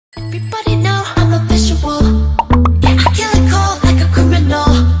everybody know I'm a visual. Yeah, I kill it cold like a criminal.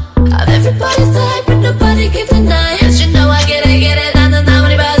 I'm everybody's type, but nobody can deny. 'Cause you know I get it. 나는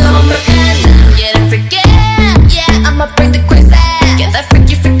아무리 봐도 완벽한. Get it, forget. Yeah, I'ma bring the crazy. Get that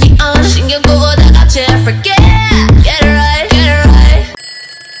freaky on. 신경 끄고 다 같이 forget. Get it right, get it right.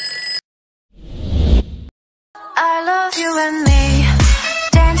 I love you and me,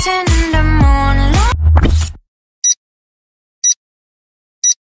 dancing in the moonlight.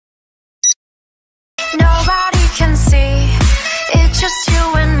 Nobody can see, it's just you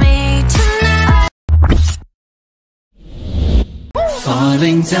and me tonight.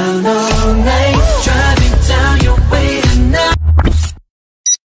 Falling down all night, driving down your way tonight.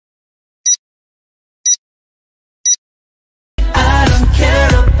 I don't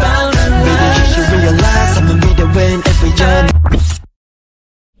care about a night. Maybe you should realize I'm gonna be there when every journey.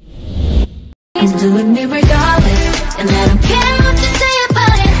 He's doing me regardless, and I don't care what you say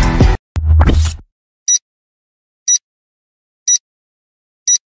about it.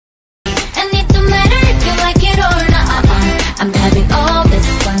 And it don't matter if you like it or not. I'm having all this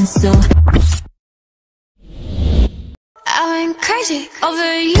fun, so I went crazy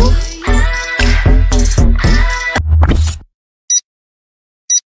over you.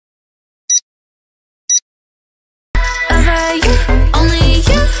 Over you, only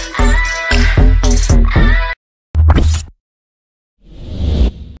you.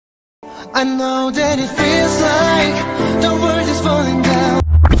 I know that it feels like the world is falling down.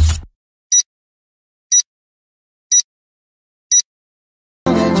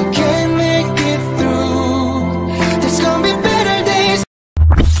 That you can't make it through. There's gonna be better days.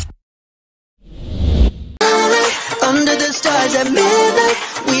 Under the stars at midnight,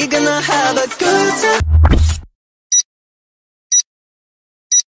 we're gonna have a good time.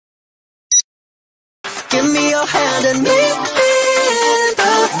 Give me your hand and meet me in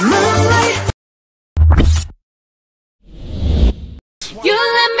the moonlight. You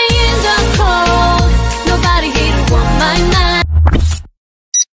let me in the cold. Nobody here to want my night.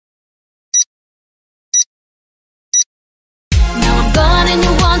 Now I'm gone and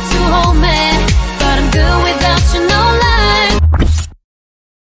you want to hold me, but I'm good without you, no lie.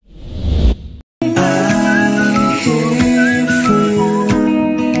 I'm here for you.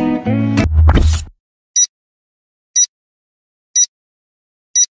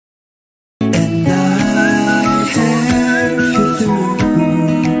 And I have you through.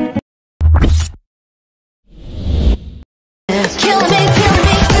 Kill me, kill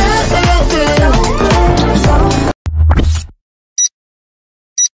me,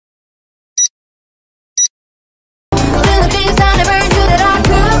 Feel the things I never knew that I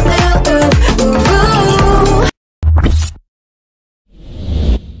could.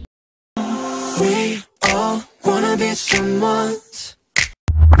 We all wanna be someone's.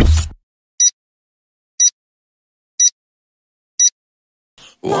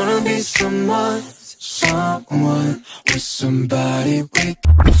 Wanna be someone with somebody we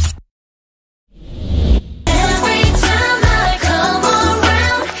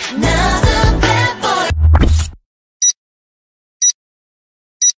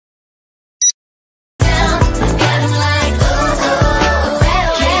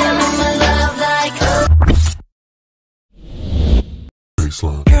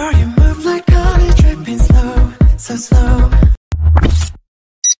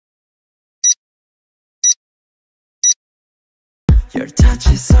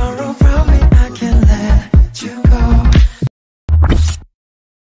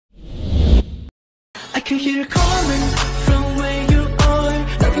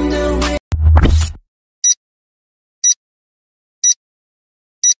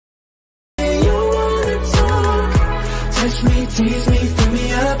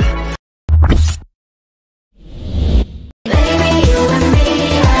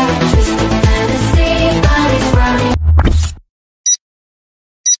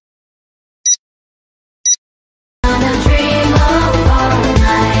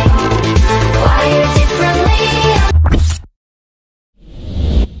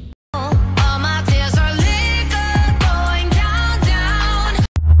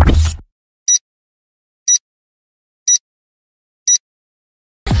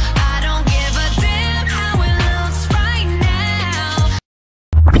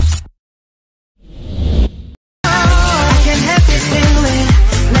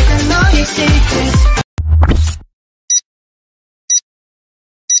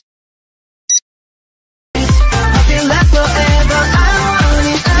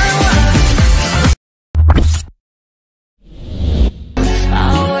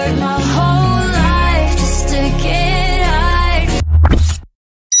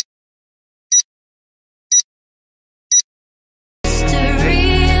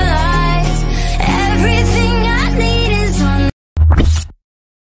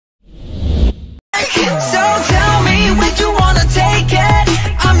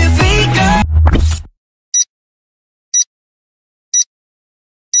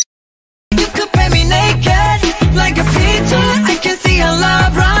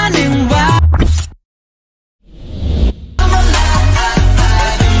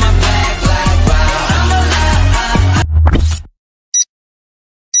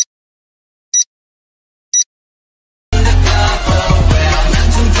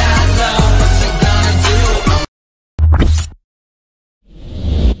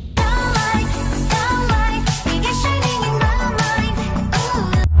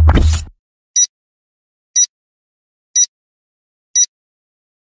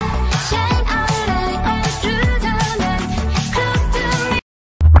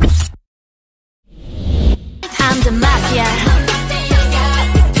mafia. I'm the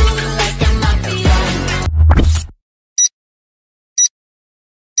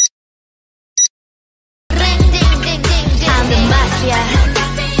mafia.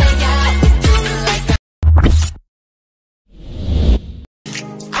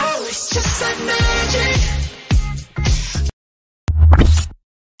 Oh, it's just like magic.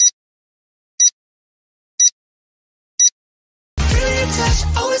 Feel your touch,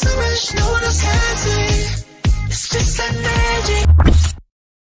 always a rush, no one else has it. It's just like magic.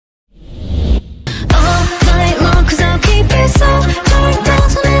 All night long, 'cause I'll keep it so turned down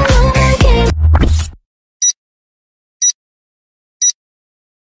till they know again.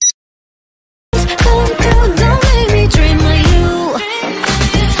 Come, come, don't make me dream of you.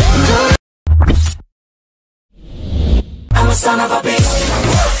 I'm a son of a bitch.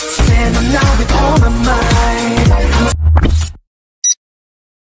 Stand up now with all my might.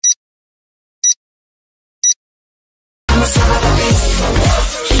 I'm a son of a bitch.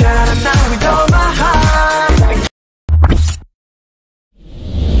 Shout out now with all my heart.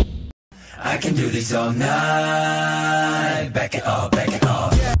 I can do this all night. Back it up, back it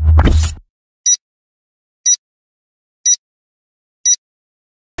up.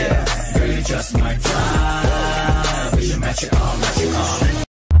 Yeah, girl, you're just my time. We should match it all, match it all.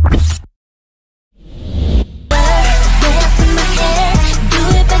 Way up in my head, do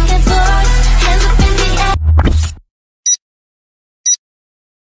it back and forth, hands up in the air.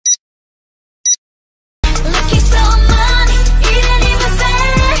 Looking so money, it ain't even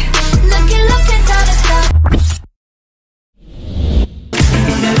fair. Looking into the sky.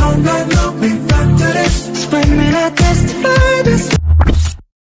 And all night long we rock to this. Spring me I testify this.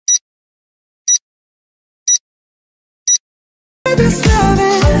 This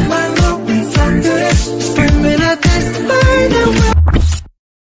loving. All night long we rock to this. Spring me I testify this.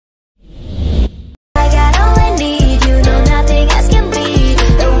 I got all I need, you know nothing else can be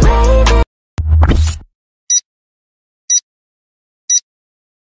the way that.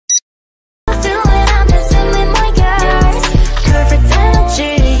 Still when I'm dancing with my girls, perfect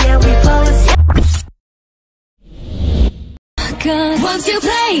energy, yeah we pose. God, once you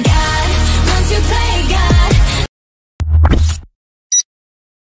play God, once you play